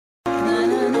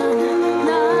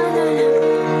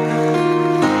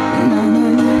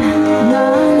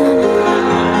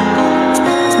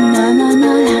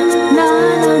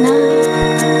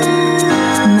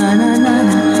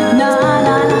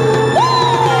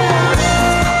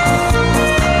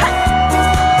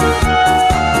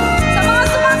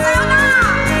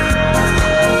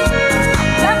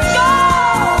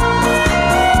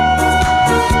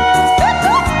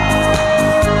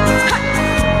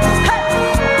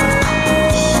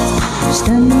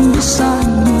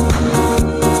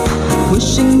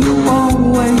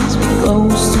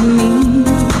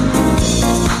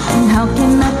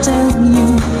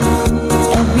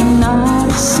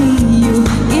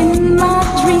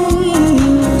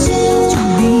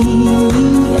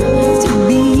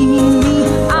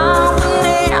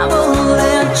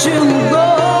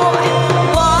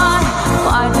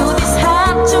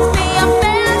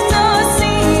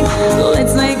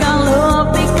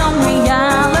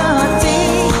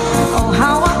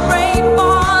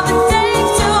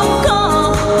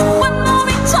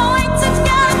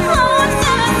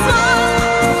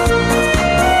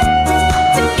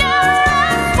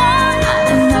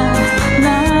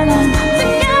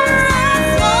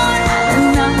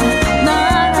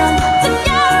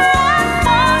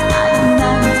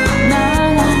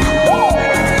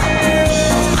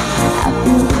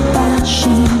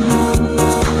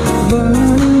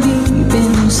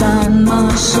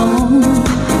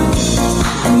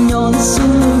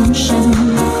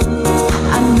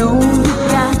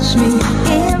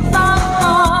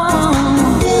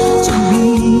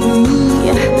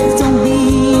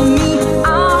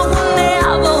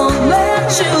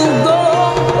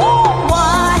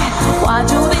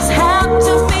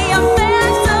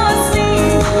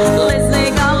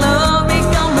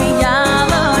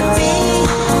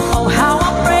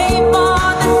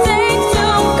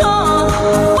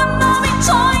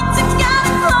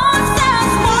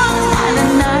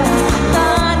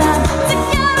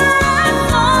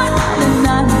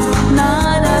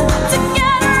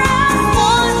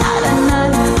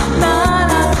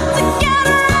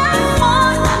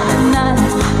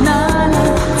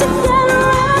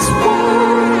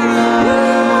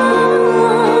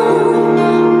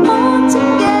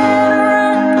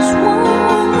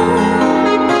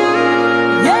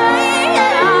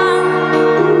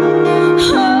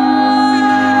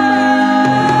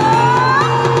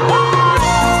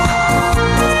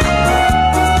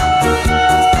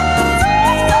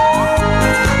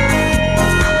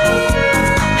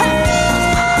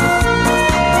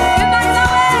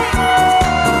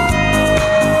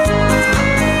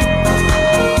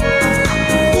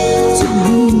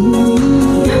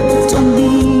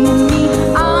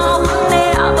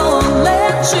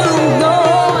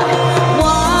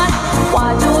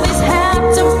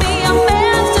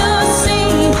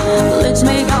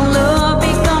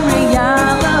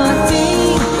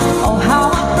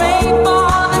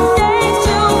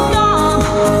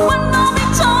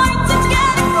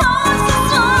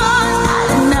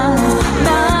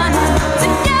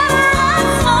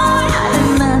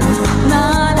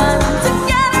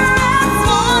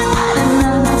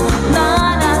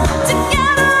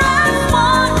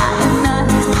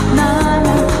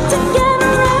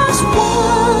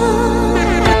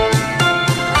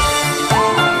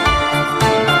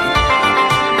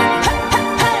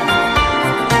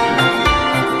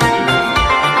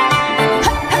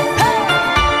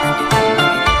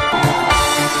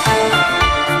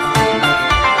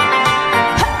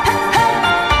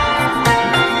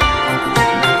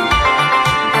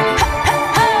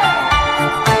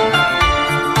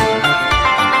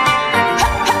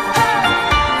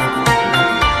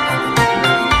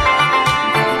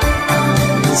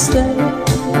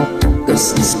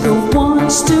the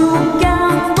ones to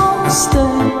gamble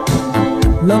stay.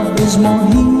 Love is more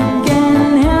he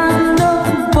can handle,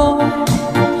 boy.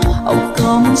 Oh,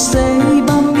 come and stay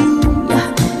by me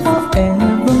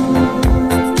forever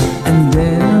and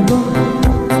ever.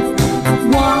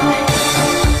 Why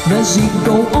does he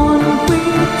go on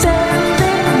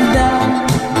pretending that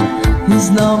his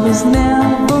love is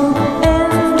never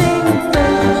ending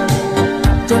fair?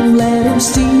 Don't let him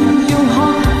steal your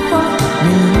heart from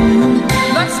me.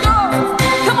 Let's go!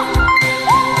 Come on!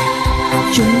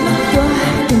 You're not good,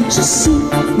 can't you see?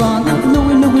 Running,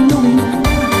 Louie.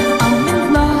 I'm in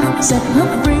love, set her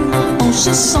free. Oh,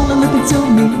 she's only looking to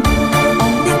me.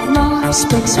 Only love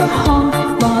breaks her heart.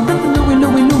 Running, Louie.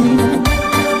 Only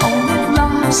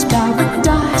love's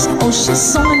paradise. Oh,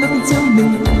 she's only looking to me.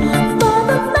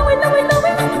 Running,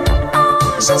 Louie.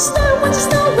 Oh, she's there when she's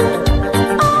there.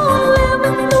 Oh,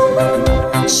 living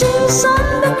Louie. She's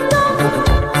undercover.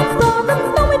 Running,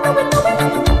 Louie.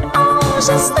 Oh,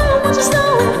 she's there when she's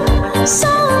there.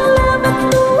 So living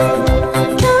Louie.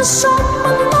 Cause I'm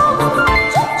a lover.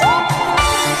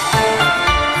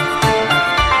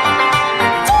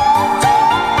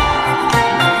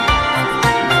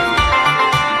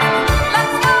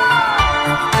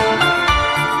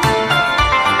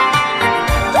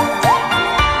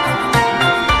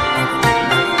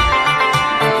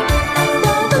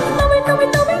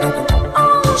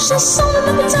 She's only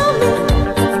looking to me.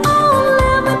 Oh,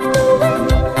 living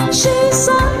Louie.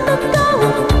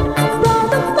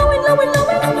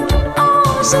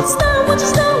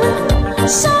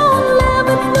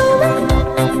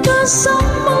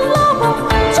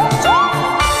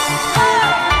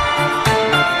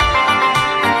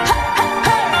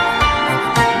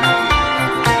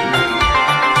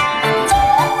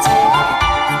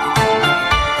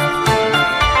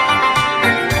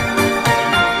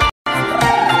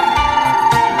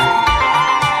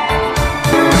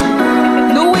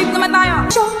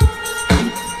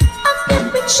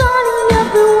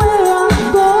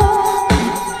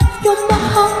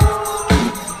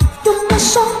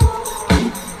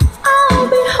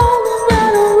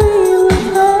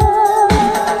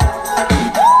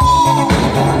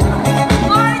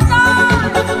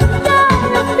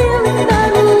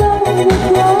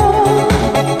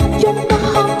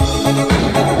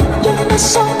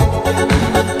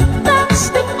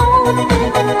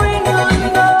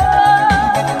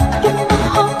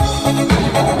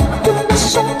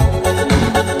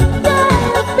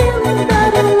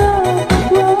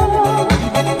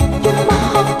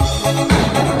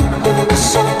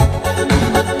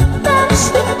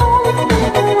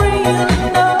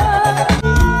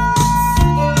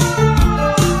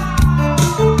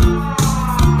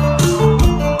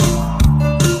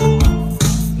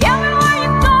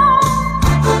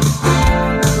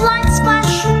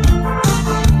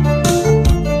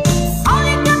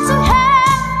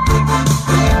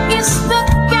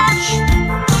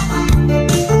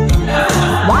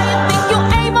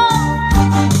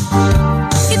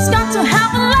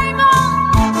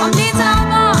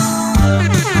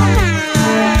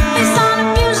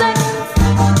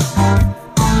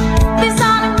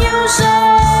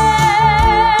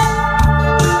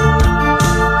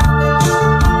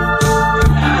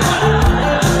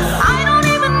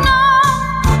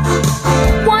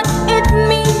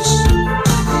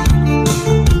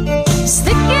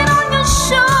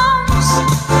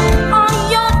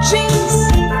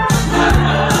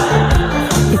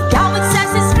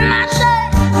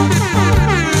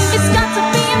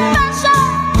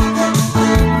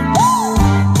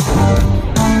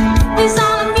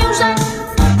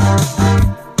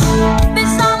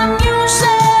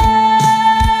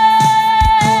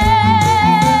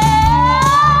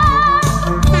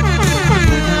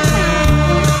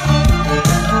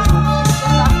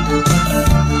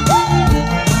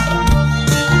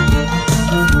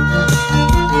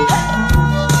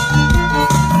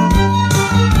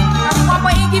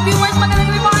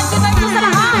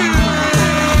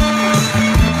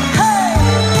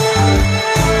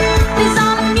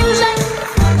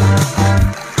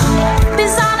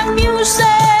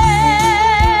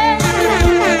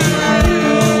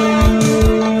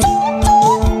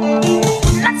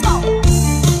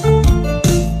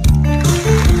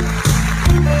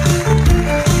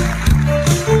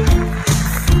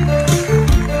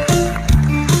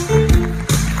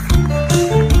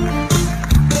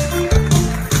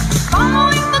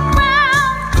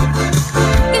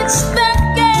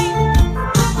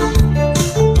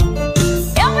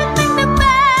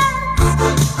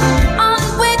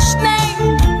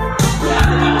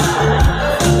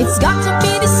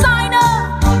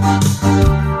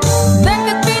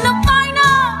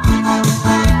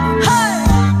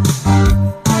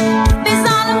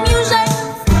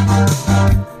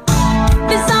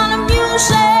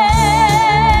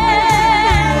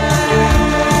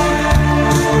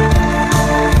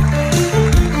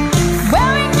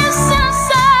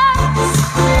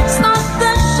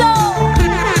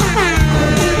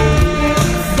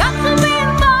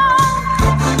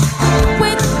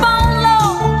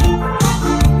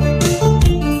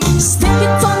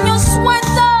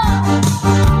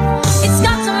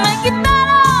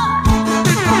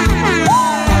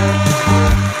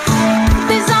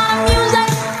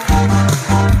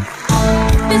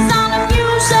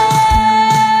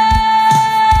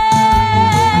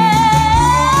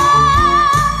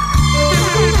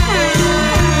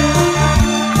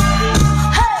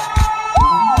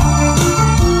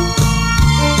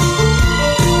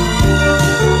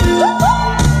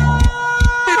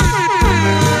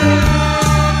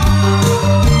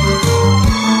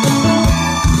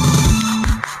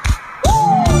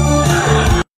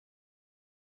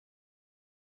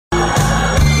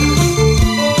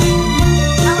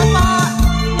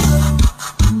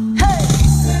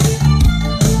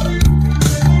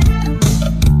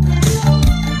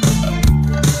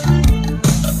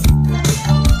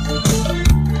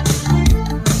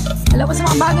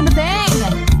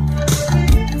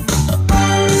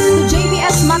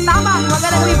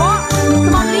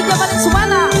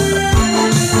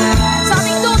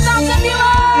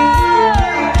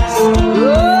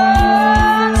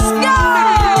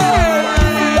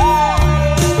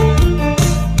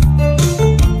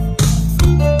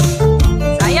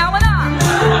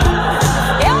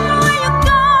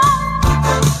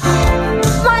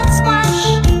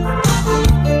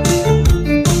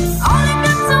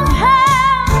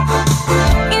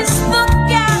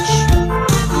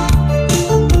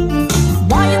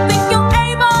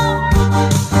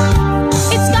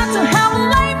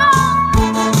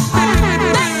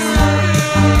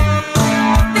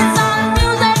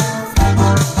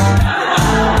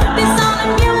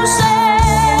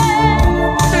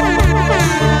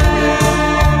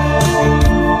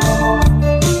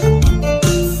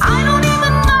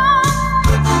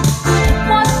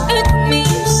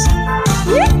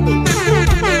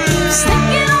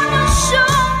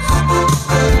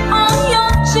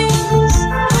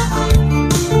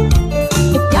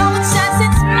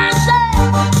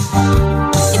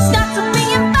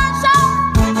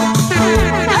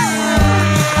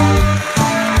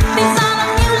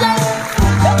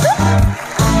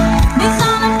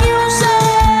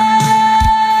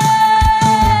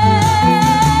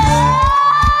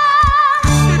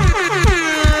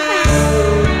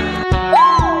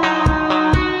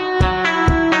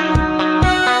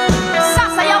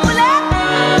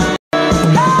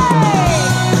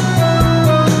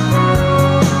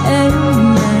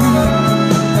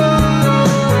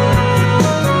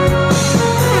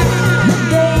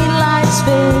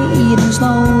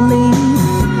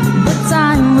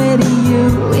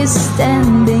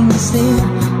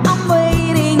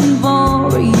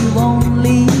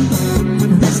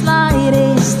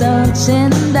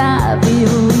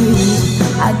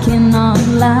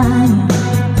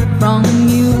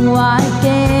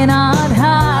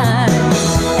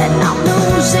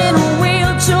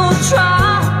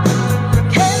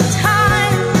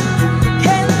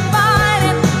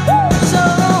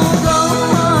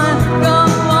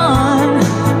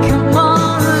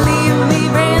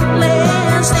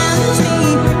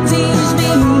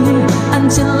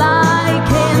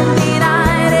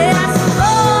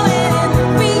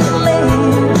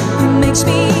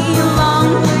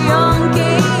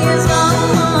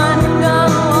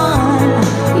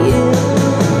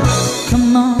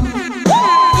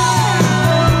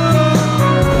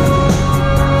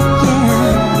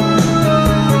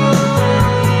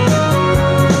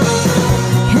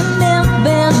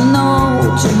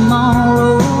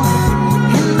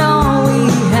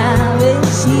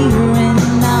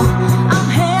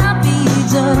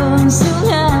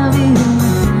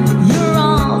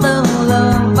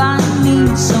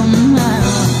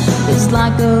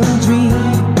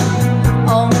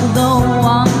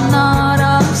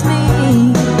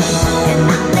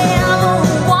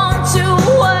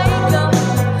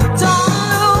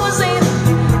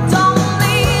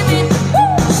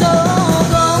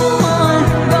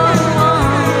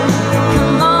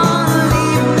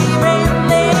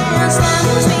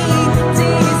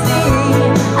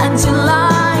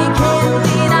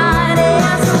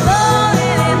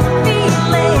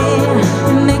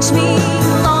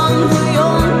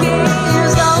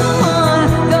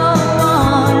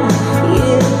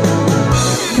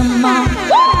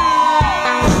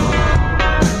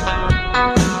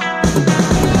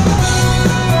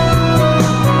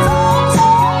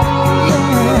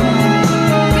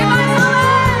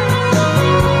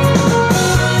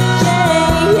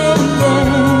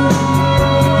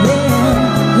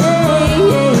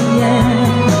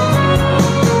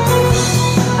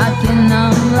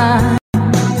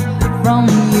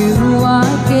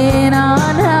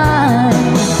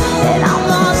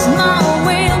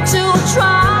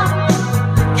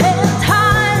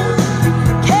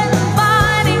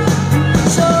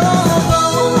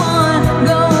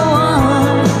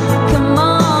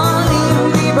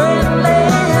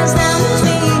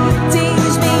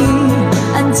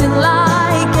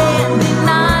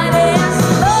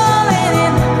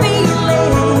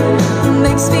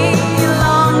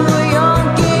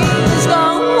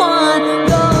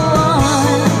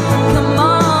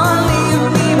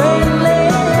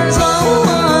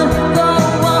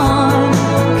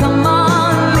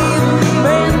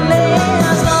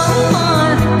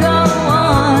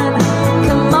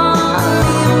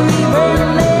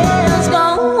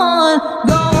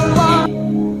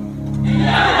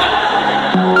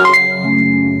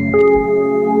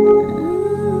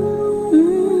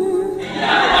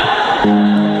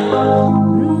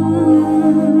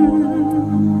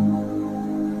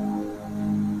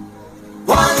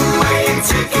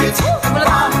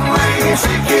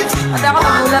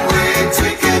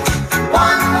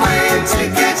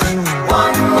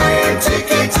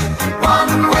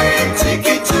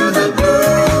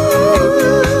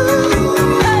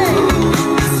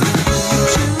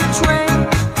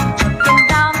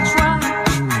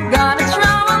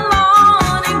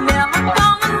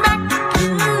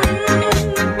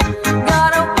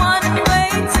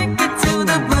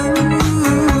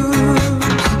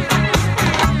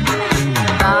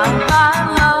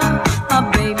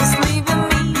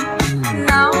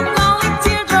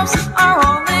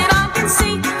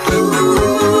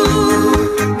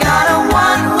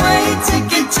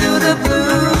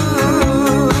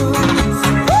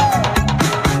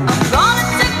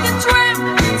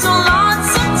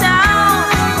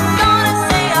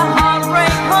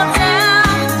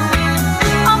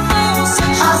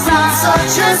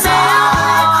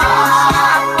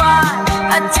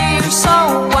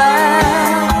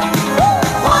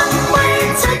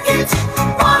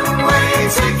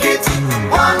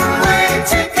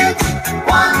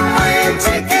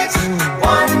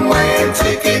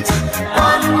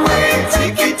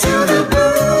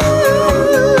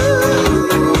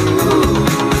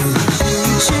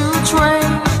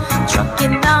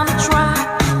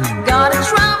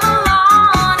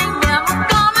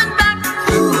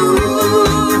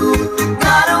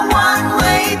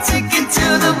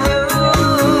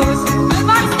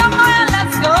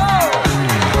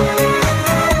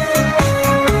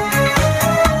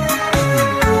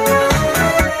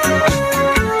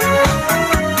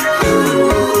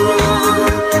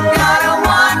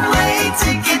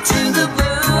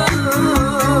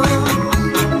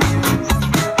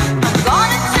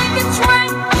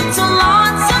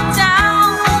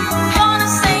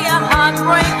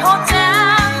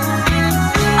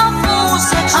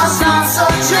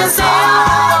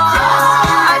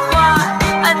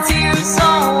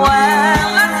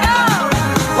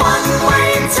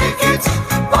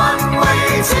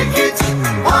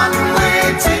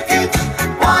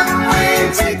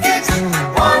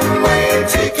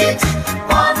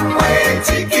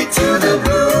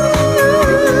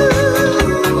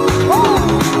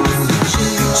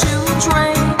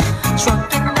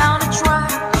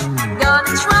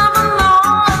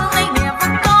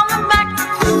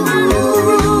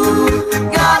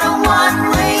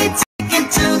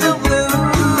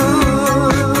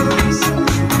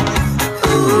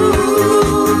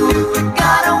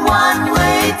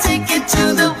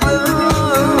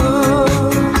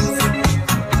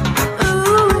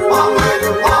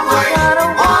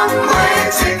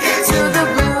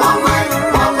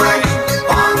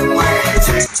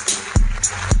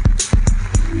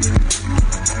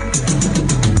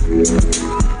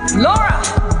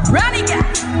 Ready,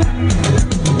 guys?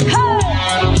 Hey!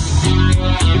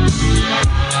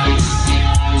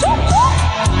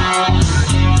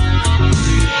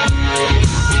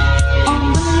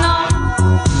 On the night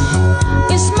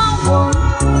is my world.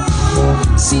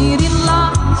 City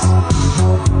lights,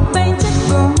 painted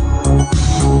girl.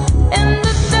 In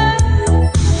the day,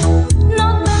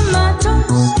 nothing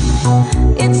matters.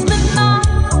 It's the night,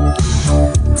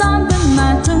 time that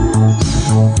matters.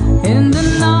 In the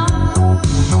night,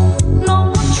 no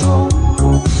control.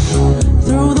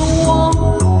 Through the wall,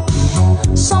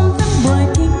 something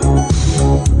breaking.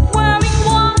 Wearing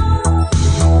white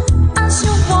as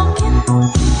you're walking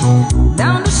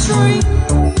down the street.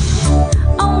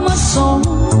 Oh, my soul.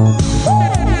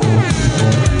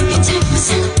 You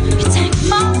take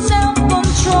my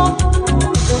self-control.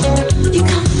 You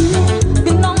got me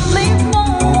living only for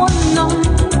one night.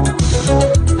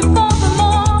 Before the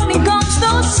morning comes,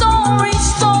 the story's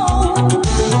told.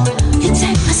 You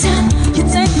take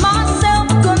my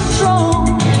self-control.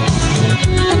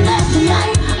 Another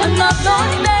night, another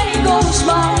day goes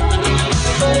by.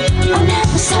 I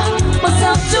never stop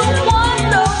myself to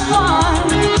wonder why.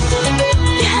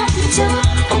 You have me to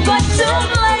forget to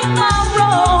play my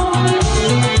role.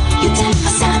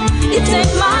 You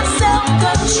take my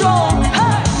self-control.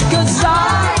 Hey, 'cause I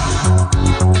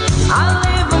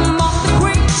live among the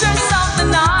creatures of the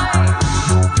night.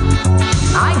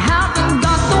 I haven't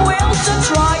got the will to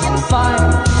try and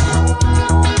fight.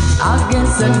 I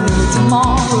guess I knew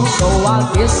tomorrow, so I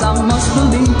guess I must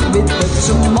believe it. But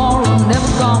tomorrow never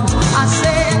comes. I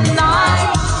say at night,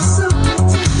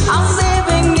 I'm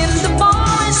living in the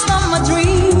forest of my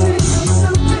dreams.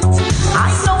 I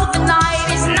know the night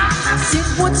is not as it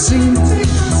would seem.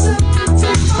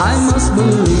 I must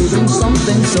believe in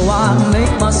something, so I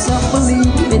make myself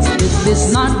believe it. This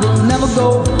night will never go.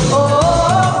 Oh,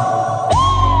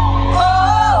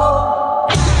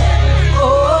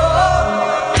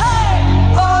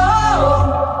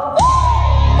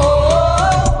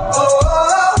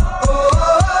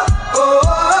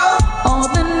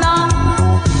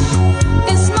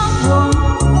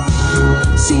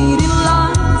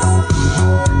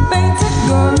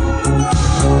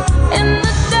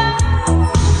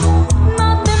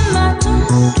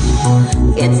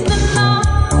 it's the night,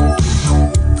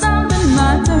 time that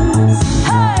matters.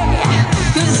 Hey,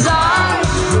 'cause I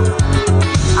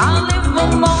live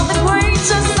among the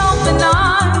creatures of the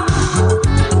night.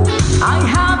 I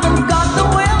haven't got the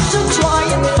will to try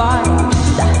and fight.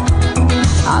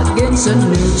 I guess a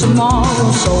new tomorrow,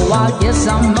 so I guess I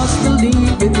must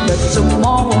believe it. But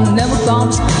tomorrow never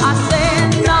comes. I say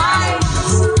at night,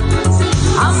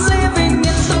 I'm living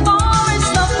in the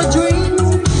forest of a dream.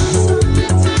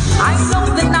 I know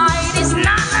the night is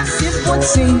not as it would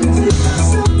seem.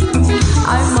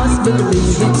 I must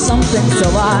believe in something, so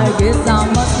I guess I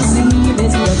must believe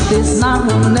it. But this night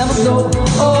will never go.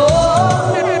 Oh,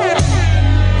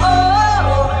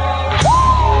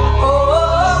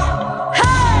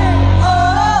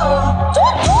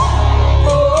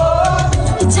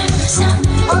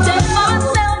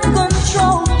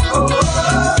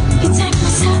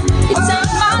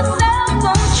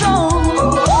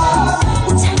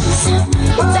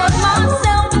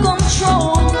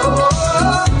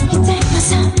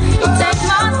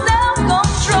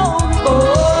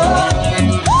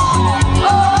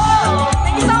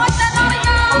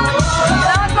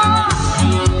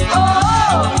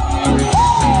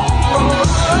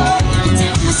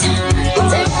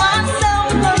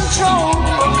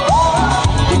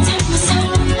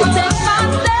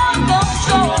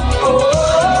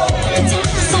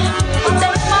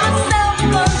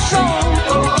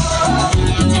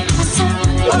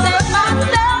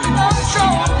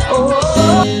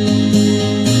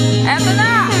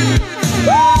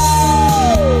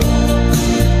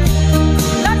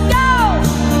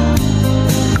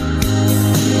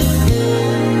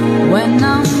 when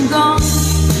I'm gone,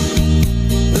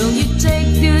 will you take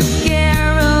good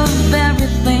care of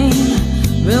everything?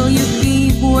 Will you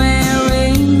keep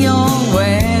wearing your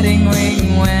wedding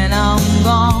ring when I'm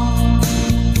gone?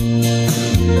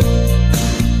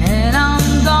 And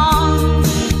I'm gone,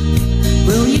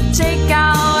 will you take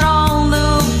out all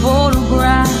the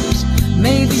photographs?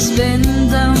 Maybe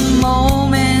spend a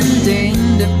moment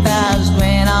in the past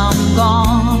when I'm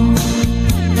gone.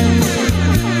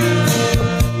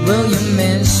 Will you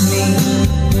miss me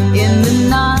in the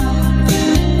night?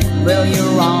 Will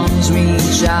your arms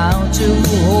reach out to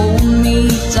hold me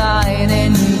tight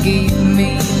and keep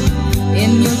me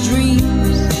in your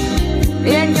dreams,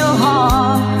 in your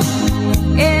heart,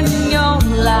 in your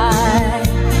life?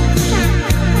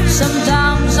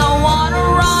 Sometimes I wanna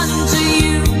run to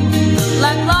you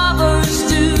like love.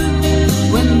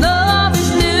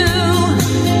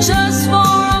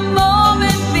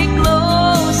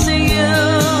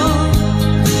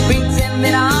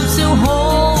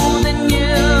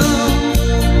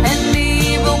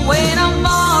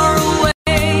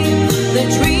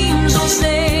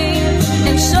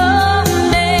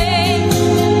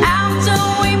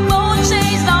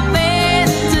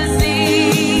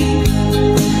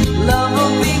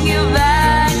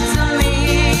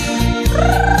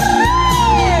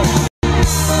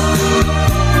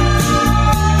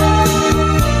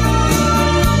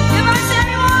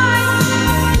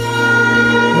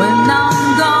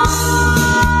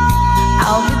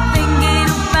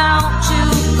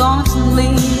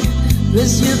 constantly,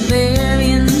 'cause you're there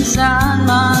inside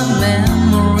my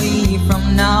memory from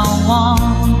now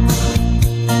on.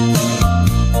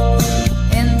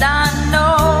 And I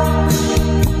know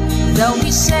that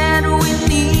we said we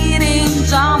needing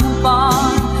time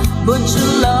apart, but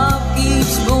your love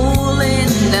keeps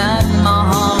pulling at my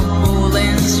heart,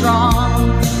 pulling strong.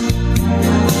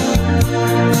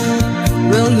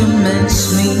 Will you miss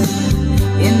me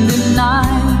in the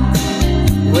night?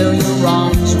 Will your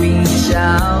arms reach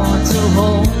out to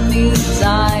hold me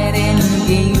tight and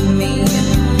give me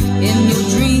in your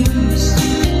dreams,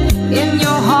 in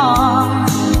your heart,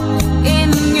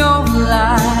 in your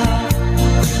life?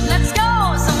 Let's go!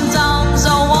 Sometimes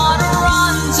I wanna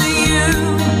run to you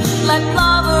like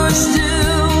lovers do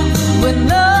when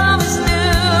love is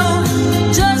new.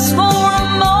 Just for a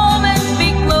moment be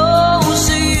close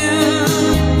to you,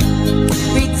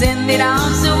 pretend that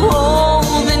I'm still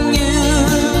holding you.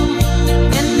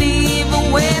 And even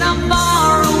when I'm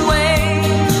far away,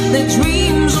 the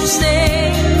dreams will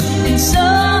stay. And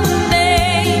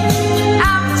someday,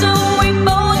 after we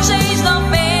both chase the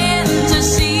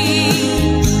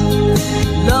fantasies,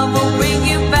 love will bring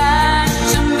you back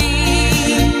to me.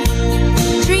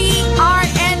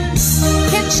 3RN's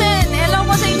Kitchen. Hello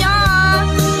po sa inyo.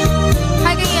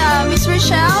 Hi kay Miss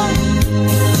Rochelle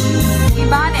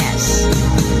Ibanez.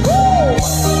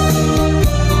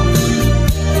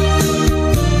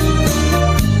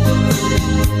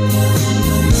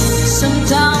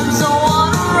 Sometimes I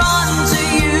wanna run to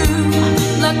you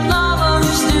like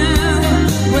lovers do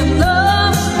when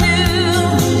love is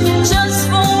new. Just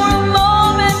for a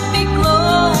moment be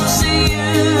close to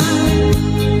you,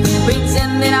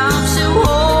 pretend that I'm still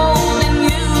holding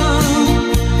you.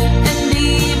 And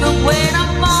even when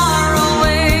I'm far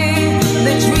away,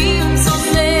 the dreams will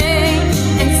stay.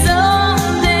 And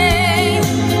someday,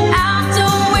 after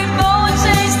we both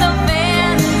chase the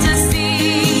fantasy,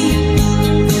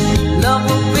 love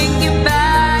will bring you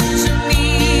back to me.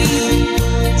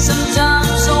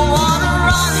 Sometimes I wanna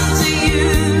run to you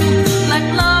like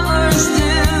lovers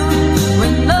do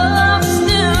when love's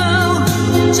new.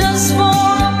 Just for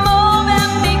a moment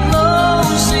be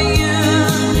close to you,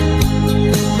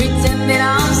 pretend that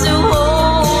I'm still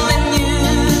holding you.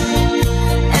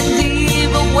 And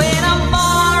even when I'm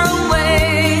far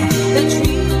away, the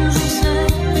dreams will stay.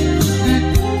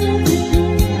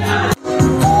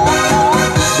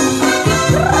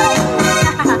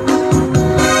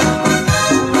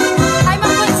 Hi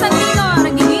Mang Constantino,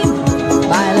 naginig.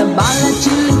 Baila, baila,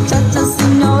 chili, cha-cha,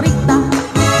 señorita.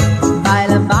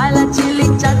 Baila, baila, chili,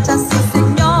 cha-cha, sí,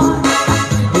 señor.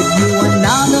 If you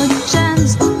another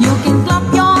chance, you can clap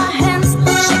your hands,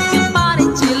 shake your body,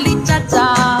 chili, cha-cha,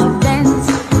 dance.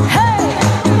 Hey!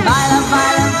 Baila,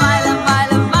 baila, baila,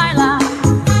 baila, baila.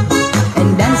 And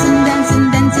dancing, dancing,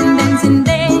 dancing, dancing,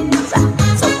 dance.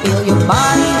 So feel your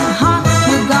body hot,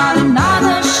 you got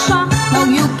another shot. Now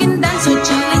you can dance with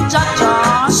chili, cha-cha.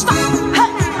 Stop!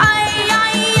 Hey! Ay,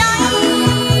 ay, ay.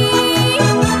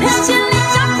 El chili,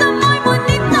 cha-cha, muy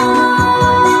bonito.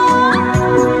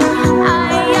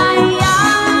 Ay, ay,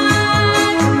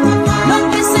 ay. Lo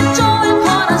que se echó el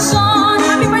corazón.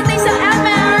 Happy birthday sa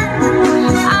Elmer.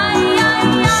 Ay, ay,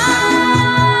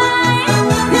 ay.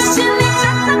 El chili,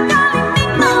 cha-cha,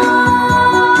 calentito.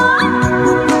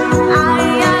 Ay,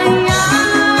 ay,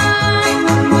 ay.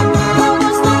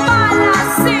 Todos no pala,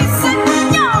 sí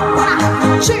señora.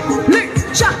 Chili,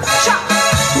 cha-cha.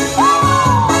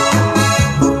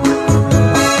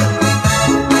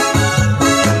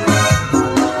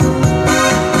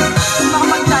 Mga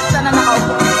mag-cha-cha na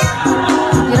nakaupo.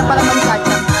 Hirap pala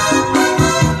mag-cha-cha.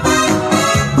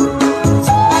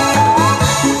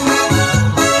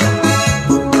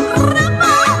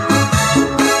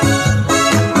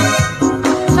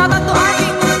 Shout out to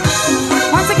Arnie.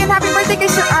 Once again, happy birthday kay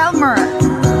Sir Elmer.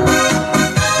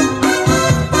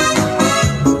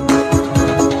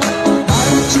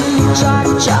 Baila chili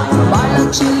cha-cha, baila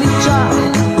chili cha.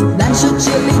 Dance your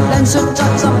chili, dance your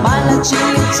cha-cha, baila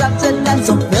chili cha-cha, dance.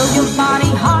 So feel your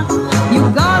body hot, you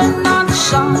got another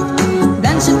shot.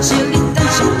 Dance your chili,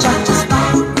 dance your cha-cha,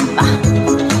 stop.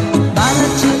 Baila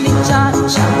chili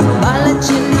cha-cha, baila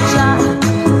chili cha.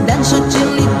 Dance your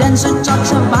chili, dance your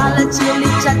cha-cha, baila chili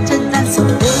cha-cha, dance. So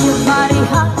feel your body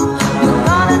hot, you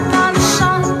got another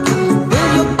shot. Feel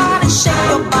your body, shake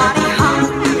your body hot.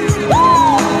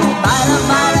 Baila,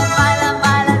 baila, baila,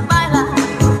 baila, baila.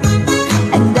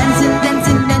 And dancing,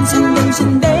 dancing, dancing,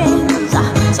 dancing, dance.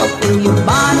 So feel your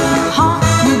body hot,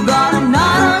 you got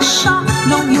another shot.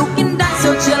 No, you can dance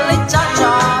your chili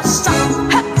cha-cha. Stop.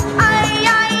 Hey. Ay,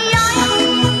 ay, ay.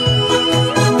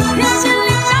 El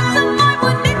chili cha-cha, muy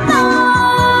bonito.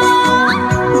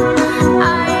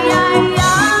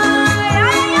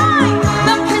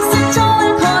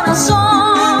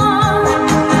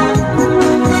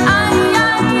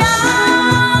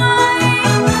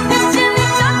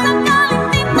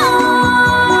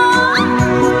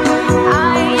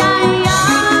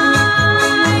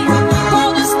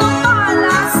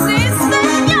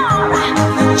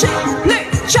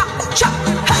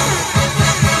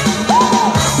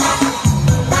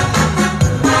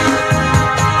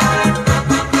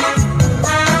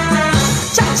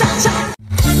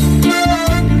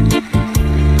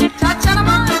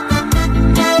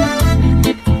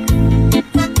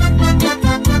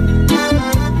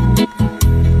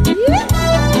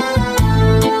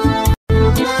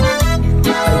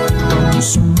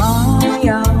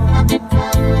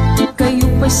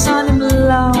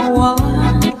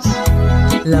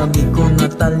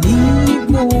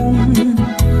 natalibong.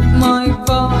 May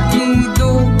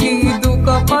pakido-kido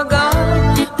kapag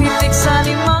pitik sa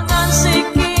limangan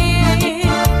sikit.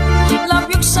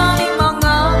 Labyog sa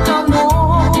limanga kamo.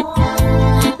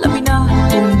 Labi na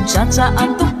kung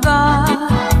tsatsaan to ka.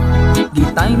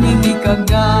 Gitay mingi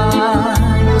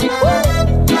kagay.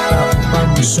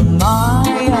 Kapag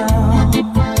sumayaw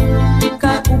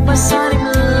kay upasaring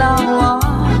lawas.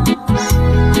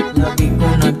 Labi ko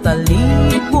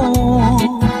nagtalibong.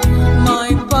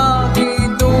 May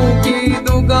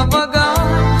pakido-kido kapag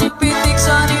pitik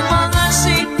sa limanga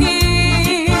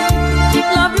sikit.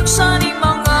 Labyog sa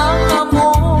limanga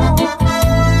kamo.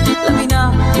 Labi na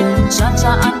kung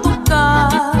tsatsaan to ka.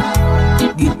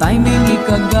 Gitay mingi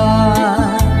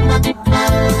kagay.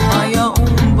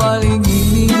 Mayaong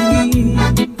balingilingi,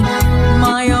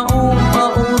 mayaong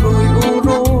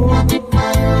pauroy-uroy,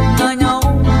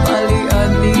 nanyaong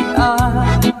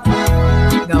balian-lian,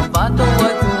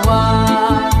 gabatuwa-tuwa.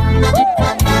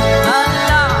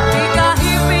 Ala,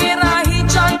 ikahi-pirahi,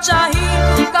 tsatsyahi,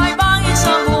 kay bangin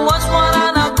sa buwas,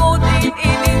 wala na kutin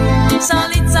ini.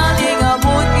 Salit-saling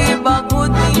abot,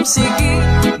 ibagod, sige,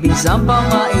 bisang pa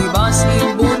maibas,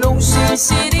 ibulong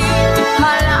sisiri.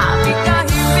 Hala,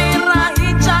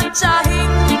 ikahi-pirahi, tsatsyahi,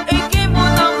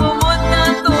 ikimot ang bumot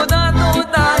na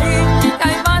tuda-tudahi.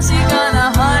 Kay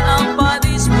masiganahan ang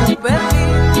padis mo permi,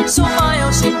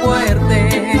 sumayaw si puwerte.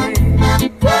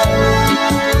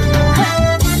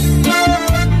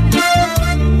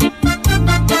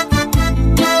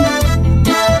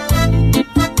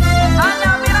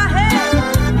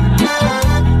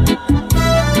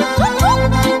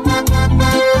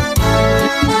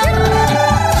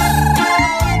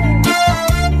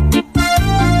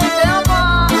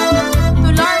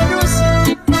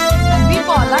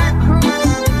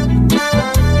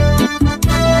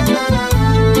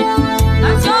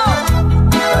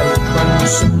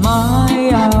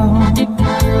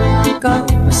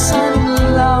 Kaupasan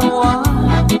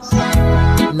lawas,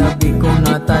 labi ko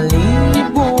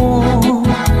natalibong.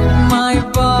 May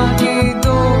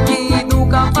pakido-kido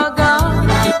kapag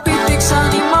pitik sa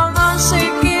limanga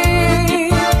sikit.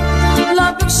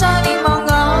 Labyog sa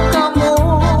limanga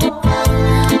kamo.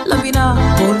 Labi na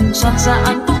kung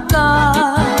saan to ka.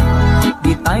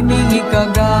 Gitay mingi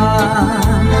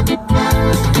kagay.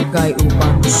 Kay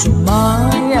upang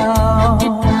sumayaw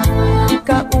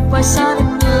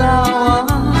kaupasan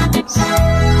lawas,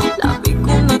 labi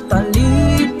ko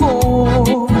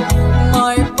natalibong.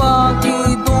 May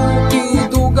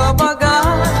pakido-kido kapag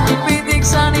pitik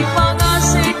sa limanga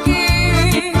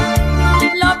sikit.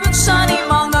 Labyog sa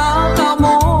limanga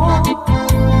kamo.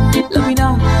 Labi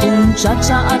na kung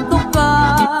tsatsaan to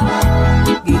ka.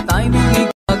 Gitay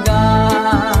mingi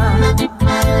kagay.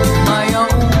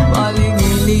 Mayaong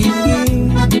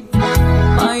balingilingi,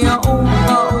 mayaong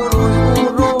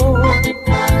pauroy-uroy,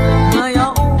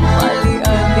 mayaong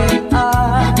balian-lian,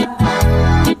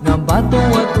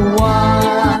 ngambatuwa-tuwa.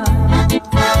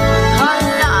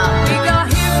 Hala,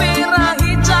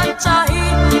 ikahi-pirahi, tsatsyahi,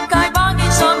 kay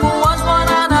bangin sa buwas,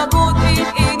 wala na gutin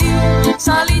ini.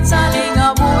 Salit-saling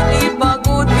abot,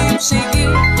 ibagod, sige,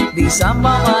 bisang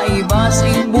pa maibas,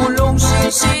 ibulong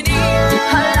sisini.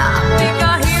 Hala,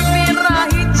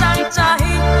 ikahi-pirahi,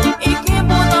 tsatsyahi,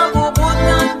 ikimot ang bubot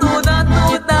ng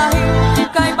tuda-tudahi.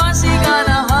 Kay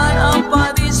masiganahan ang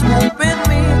padis mo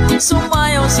permi,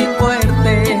 sumayaw si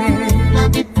puwerte.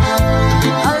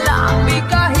 Hala,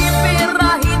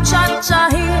 ikahi-pirahi,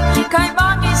 tsatsyahi, kay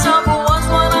bangin sa buwas,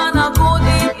 wala na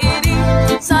kunin ini.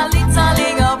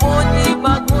 Salit-saling abot,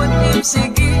 ibagod,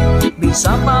 sige,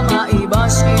 bisang pa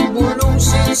maibas, ibulong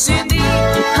sisini.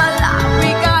 Hala,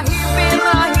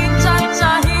 ikahi-pirahi,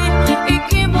 tsatsyahi,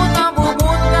 ikimot ang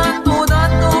bubot ng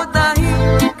tuda-tudahi.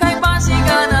 Kay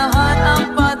masiganahan ang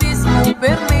padis mo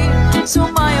permi,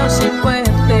 sumayaw si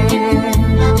puwerte.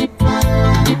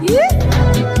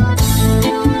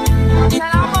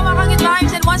 Salamat po mga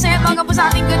kagit-vibes, and once again, welcome po sa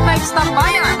ating Good Vibes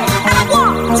Tambayan. And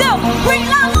 1, 2,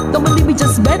 3, lang! Don't believe me,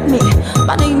 just bet me.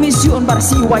 My name is Yhuan, but I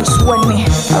see why you sweat me.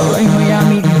 Alright,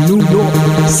 Miami, New York.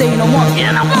 Say no more,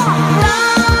 yeah, no more.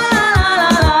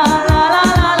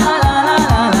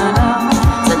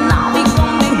 Tonight we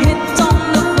gonna hit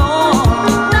on the floor.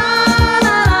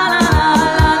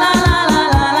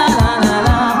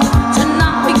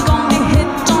 Tonight we gonna hit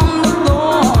on the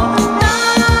floor.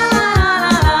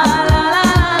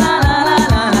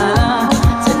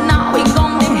 Tonight we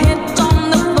gonna hit on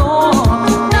the floor.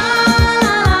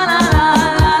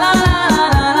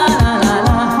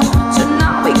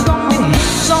 Tonight we gonna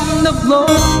hit on the floor.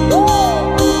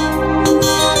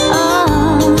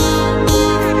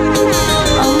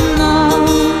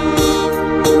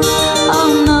 Oh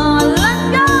no, let's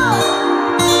go.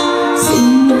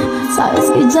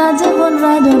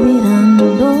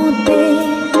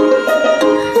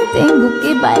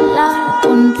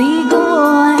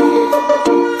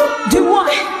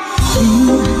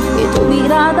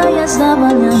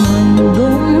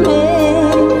 acompañándome.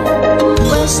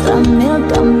 Muéstrame el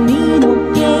camino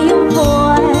que yo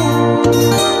voy.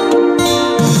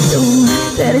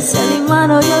 Tú eres el imán,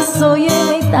 yo soy el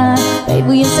metal.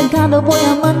 Baby, estancado voy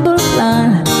amando el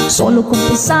plan. Solo con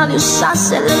pensar Dios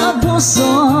hace el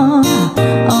abuso.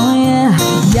 Oh yeah,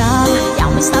 ya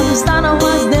me está gustando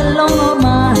más de lo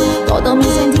normal. Todo mi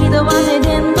sentido va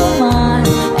cediendo mal.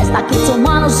 Está que tu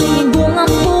mano sin ningún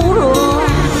apuro.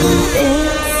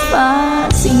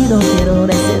 Despacito, quiero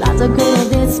desearte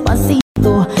que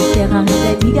despacito. Déjame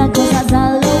que te diga cosas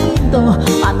al oído,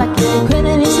 hasta que te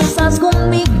queden y estás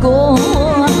conmigo.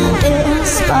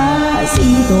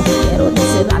 Despacito, quiero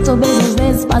desearte besos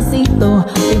despacito.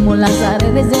 Vemos las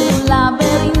paredes de tu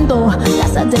laberinto.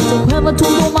 Las de tu cuerpo, tu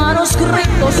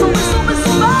manuscrito. Sube, sube,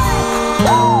 sube.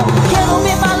 Quiero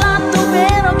mi bailando,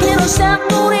 pero quiero ser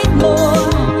tu ritmo.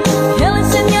 Que le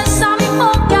enseñes a mi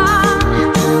boca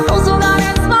los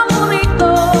lugares favoritos.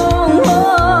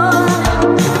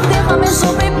 Déjame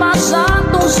sobrepasar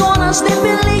tus zonas de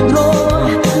peligro,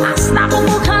 hasta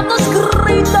provocar tus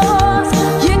gritos.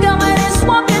 Llegame eres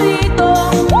guaperito.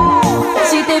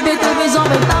 Si te ve tu beso,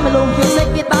 dámelo. Yo sé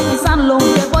que estás pensando,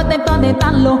 que voy a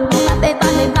tentarlo.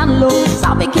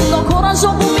 Sabe que tu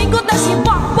corazón conmigo te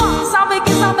simbra. Sabe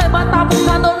que sabe va a estar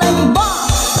buscándole mi voz.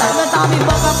 Sabe está mi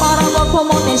boca para ver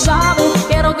cómo te sabe.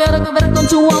 Quiero ver con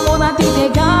tu amor a ti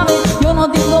te cabe. Yo no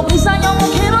tengo prisa, yo no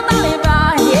quiero darle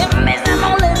baja. Y en vez de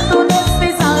molesto,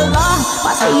 desde salvar.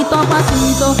 Pasito a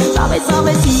pasito,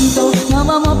 suavecito, nos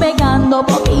vamos pegando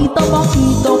poquito a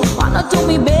poquito. Cuando tú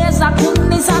me besas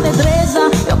con esa destreza,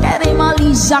 yo quiero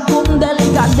malicia con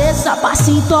delicadeza.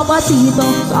 Pasito a pasito,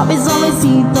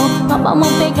 suavecito, nos vamos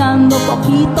pegando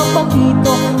poquito a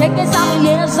poquito. Es que esa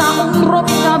belleza un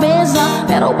rompecabezas,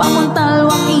 pero para montarlo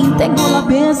aquí tengo la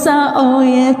pieza.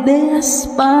 Oye,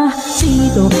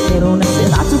 despacito, pero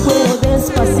necesitas tu cuero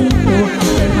despacito.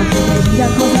 Deja que te diga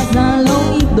cosas al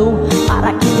oído, para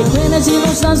que te quedes y no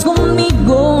estás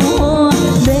conmigo.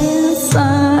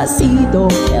 Despacito,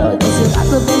 quiero desear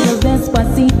tus besos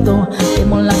despacito.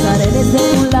 Vemos las paredes de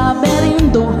tu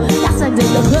laberinto. Las de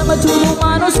tu cuerpo, tu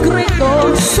manuscrito.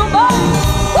 Sube.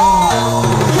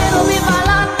 Quiero mi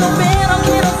bailando, pero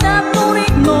quiero ser tu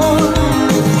ritmo.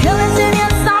 Que le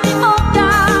enseñes a mi boca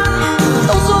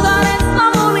tus lugares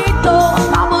favoritos.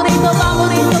 Favorito, baby.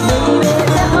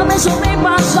 Déjame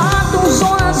sobrepasar tus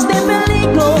zonas de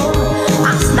peligro,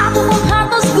 hasta provocar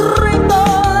tus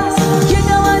gritos.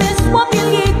 Llegaba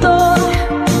despacito.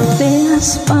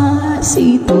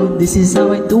 Despacito, this is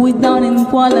how I do it down in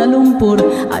Kuala Lumpur.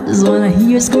 I just wanna hear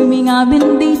you screaming, ah,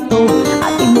 bendito.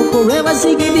 I can move forever,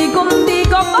 seguiré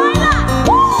contigo, baila.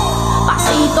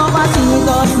 Pasito a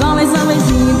pasito,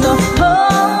 suavecito. Oh,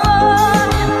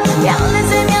 ya le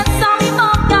enseñas a mi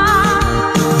boca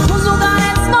tus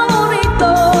lugares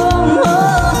favoritos.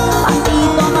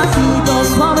 Pasito a pasito,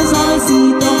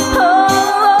 suavecito.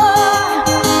 Oh,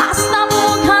 hasta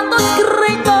provocar tus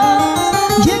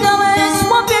gritos. Llegame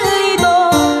despacito,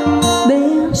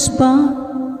 despacito.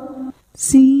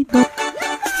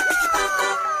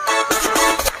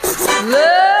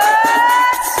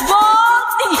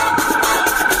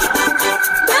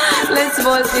 Let's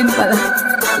vault in pala.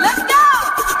 Let's go!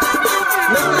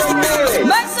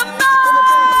 Make some noise!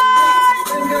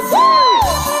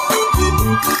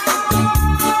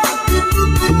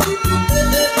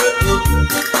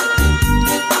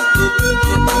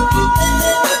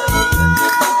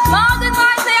 Mountain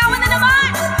Mars, sayawan na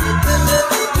naman!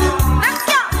 Let's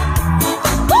go!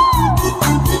 Woo!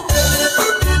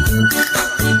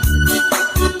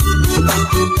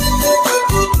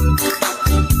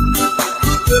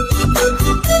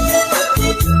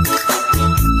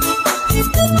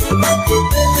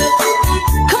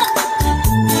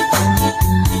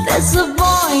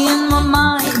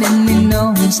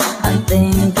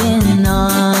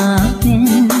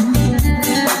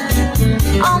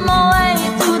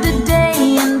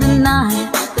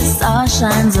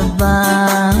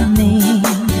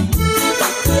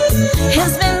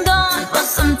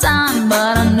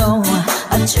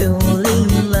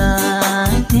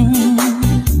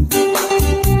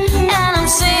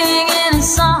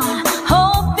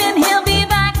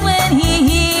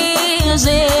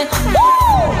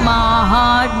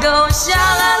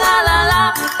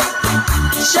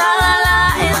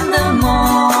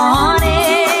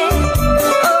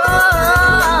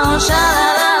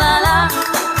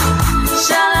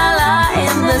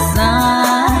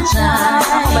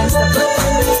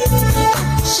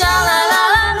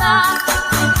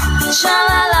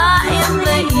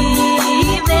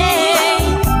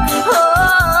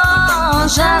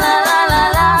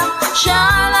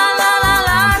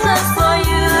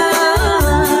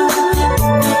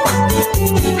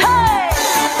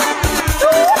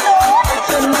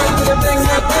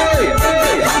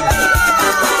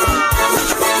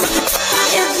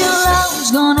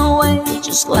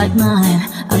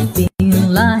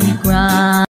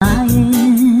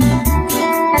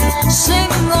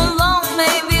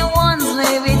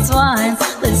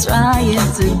 let's try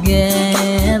it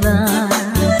together.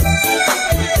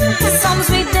 Some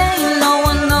sweet day no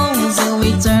one knows will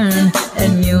return,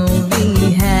 and you'll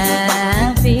be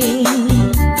happy.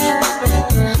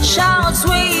 Shout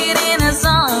sweet in a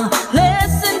song,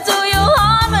 listen to your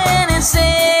harmony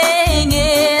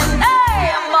singing.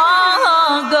 Hey, my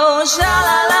heart goes sha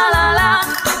la la la la,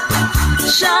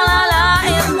 sha la la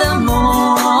in the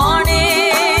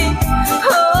morning.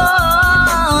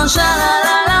 Oh, sha la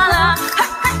la la la, hey,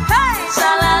 hey, hey, sha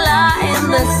la la in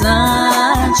the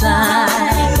sunshine.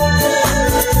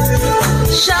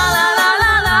 Sha la la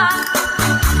la la,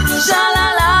 sha la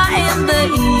la in the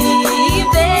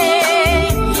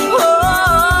evening.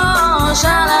 Oh,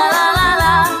 sha la la la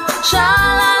la, sha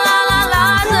la la la la,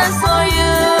 just for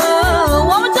you.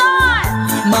 One more time.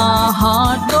 My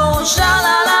heart goes sha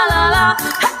la la la la,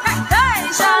 hey, hey, hey,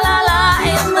 sha la la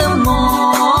in the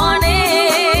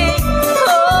morning.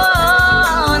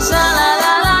 Oh, sha la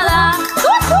la la la,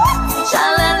 sha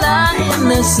la la in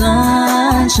the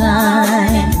sunshine.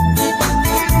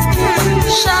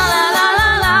 Sha la la la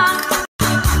la,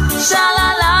 sha la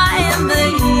la in the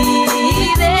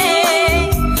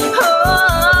evening.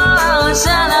 Oh,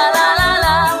 sha la la la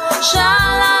la, sha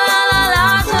la la la la,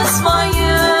 just for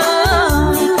you.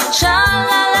 Sha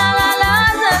la la la la,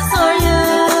 just for you.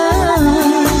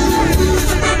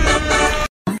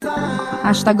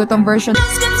 Hashtag gutong version.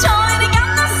 Lose control and you got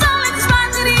no soul, it's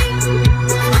tragedy.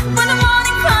 When the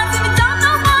morning comes and you don't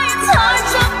know why it's hard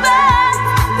to bear.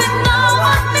 With no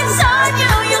one beside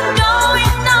you, you're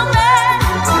going nowhere.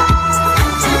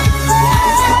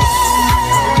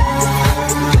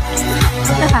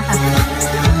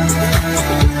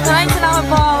 Maraming salamat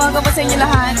po. Wag po sa inyo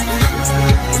lahat.